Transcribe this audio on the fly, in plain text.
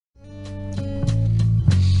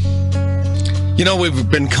You know, we've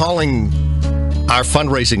been calling our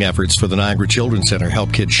fundraising efforts for the Niagara Children's Center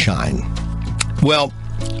Help Kids Shine. Well,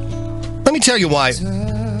 let me tell you why.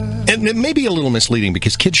 And it may be a little misleading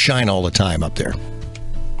because kids shine all the time up there.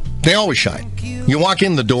 They always shine. You walk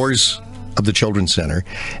in the doors of the Children's Center,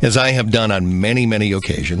 as I have done on many, many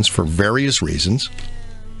occasions for various reasons.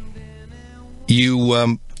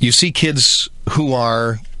 You see kids who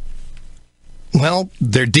are, well,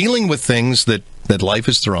 they're dealing with things that life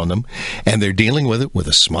has thrown them, and they're dealing with it with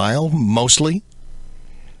a smile, mostly,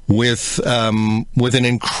 with an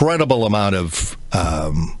incredible amount of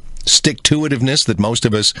stick-to-itiveness that most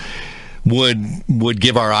of us would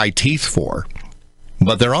give our eye teeth for.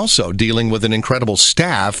 But they're also dealing with an incredible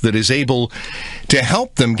staff that is able to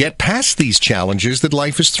help them get past these challenges that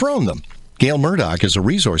life has thrown them. Gail Murdoch is a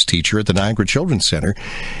resource teacher at the Niagara Children's Center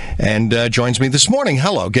and joins me this morning.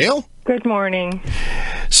 Hello, Gail. Good morning.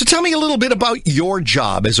 So tell me a little bit about your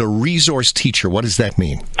job as a resource teacher. What does that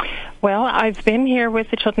mean? Well, I've been here with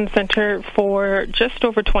the Children's Center for just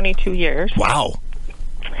over 22 years. Wow.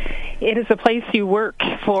 It is a place you work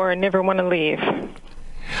for and never want to leave.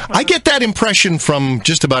 I get that impression from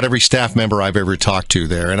just about every staff member I've ever talked to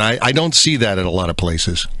there, and I don't see that at a lot of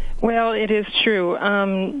places. Well, it is true.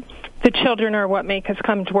 The children are what make us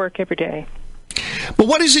come to work every day. But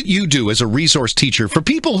what is it you do as a resource teacher for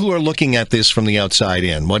people who are looking at this from the outside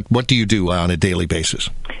in? What do you do on a daily basis?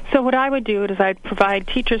 So what I would do is I'd provide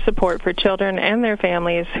teacher support for children and their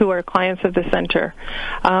families who are clients of the center.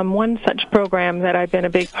 One such program that I've been a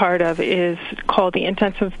big part of is called the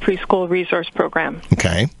Intensive Preschool Resource Program.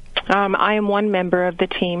 Okay. I am one member of the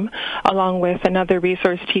team, along with another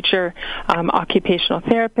resource teacher, occupational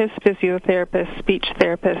therapist, physiotherapist, speech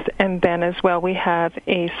therapist, and then as well we have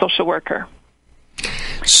a social worker.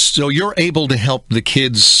 So you're able to help the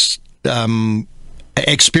kids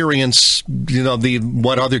experience,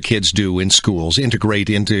 what other kids do in schools, integrate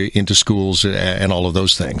into schools and all of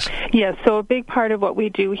those things. Yes, so a big part of what we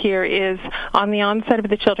do here is on the onset of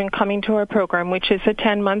the children coming to our program, which is a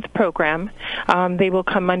 10-month program. They will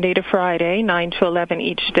come Monday to Friday, 9 to 11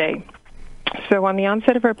 each day. So on the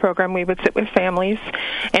onset of our program, we would sit with families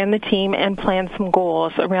and the team and plan some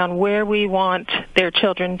goals around where we want their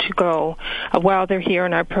children to go while they're here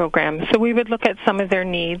in our program. So we would look at some of their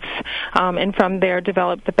needs and from there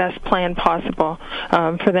develop the best plan possible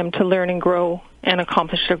for them to learn and grow and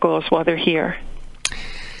accomplish their goals while they're here.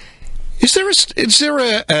 Is there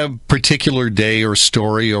a particular day or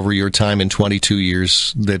story over your time in 22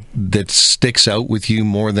 years that sticks out with you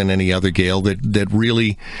more than any other, Gail, that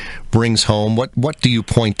really brings home? What do you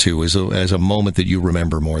point to as a moment that you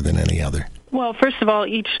remember more than any other? Well, first of all,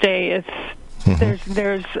 each day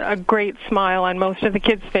there's a great smile on most of the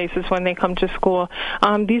kids' faces when they come to school.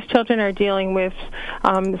 These children are dealing with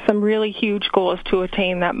some really huge goals to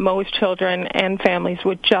attain that most children and families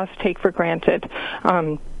would just take for granted.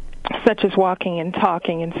 Such as walking and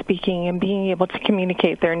talking and speaking and being able to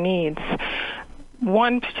communicate their needs.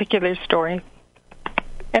 One particular story,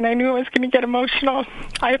 and I knew I was going to get emotional.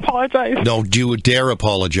 I apologize. No, you dare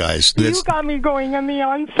apologize. You got me going on the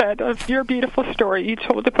onset of your beautiful story you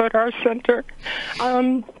told about our center.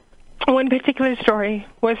 One particular story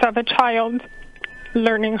was of a child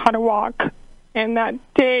learning how to walk. And that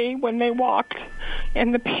day when they walked,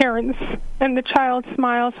 and the parents and the child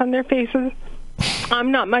smiles on their faces.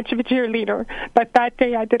 I'm not much of a cheerleader, but that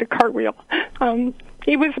day I did a cartwheel.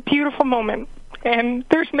 It was a beautiful moment, and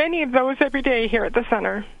there's many of those every day here at the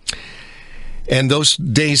center. And those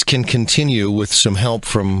days can continue with some help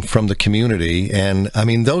from the community, and I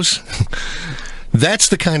mean that's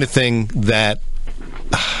the kind of thing that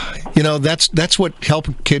that's what help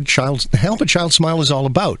a child smile is all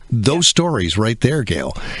about. Those stories right there,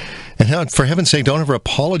 Gail. And for heaven's sake, don't ever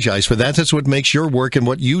apologize for that. That's what makes your work and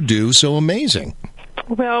what you do so amazing.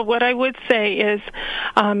 Well, what I would say is,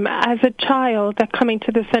 as a child that coming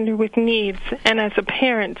to the center with needs, and as a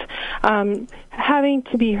parent, having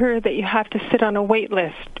to be heard that you have to sit on a wait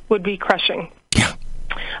list would be crushing. Yeah.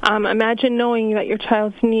 Imagine knowing that your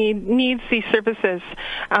child needs these services,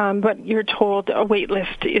 but you're told a wait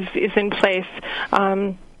list is in place.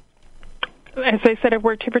 As I said, I've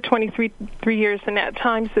worked here for 23 years, and at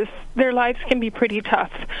times their lives can be pretty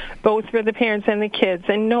tough, both for the parents and the kids.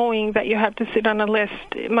 And knowing that you have to sit on a list,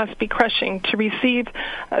 it must be crushing to receive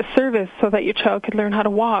a service so that your child could learn how to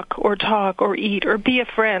walk or talk or eat or be a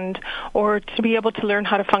friend or to be able to learn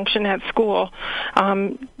how to function at school.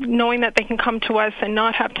 Knowing that they can come to us and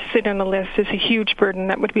not have to sit on a list is a huge burden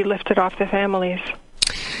that would be lifted off the families.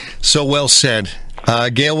 So well said.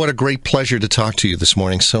 Gail, what a great pleasure to talk to you this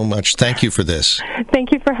morning so much. Thank you for this.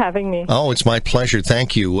 Thank you for having me. Oh, it's my pleasure.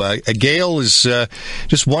 Thank you. Gail is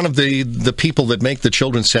just one of the people that make the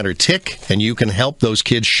Children's Center tick, and you can help those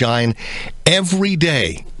kids shine every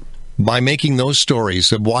day by making those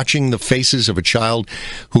stories of watching the faces of a child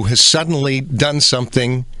who has suddenly done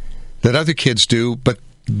something that other kids do, but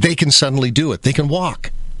they can suddenly do it. They can walk,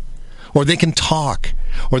 or they can talk,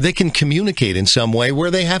 or they can communicate in some way where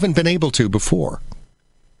they haven't been able to before.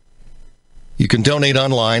 You can donate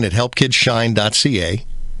online at helpkidsshine.ca.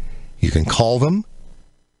 You can call them,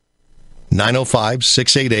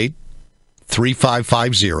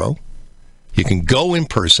 905-688-3550. You can go in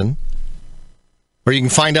person, or you can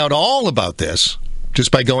find out all about this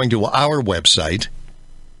just by going to our website,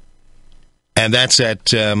 and that's at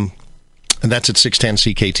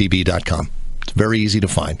 610ckTB.com. It's very easy to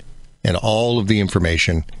find, and all of the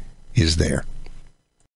information is there.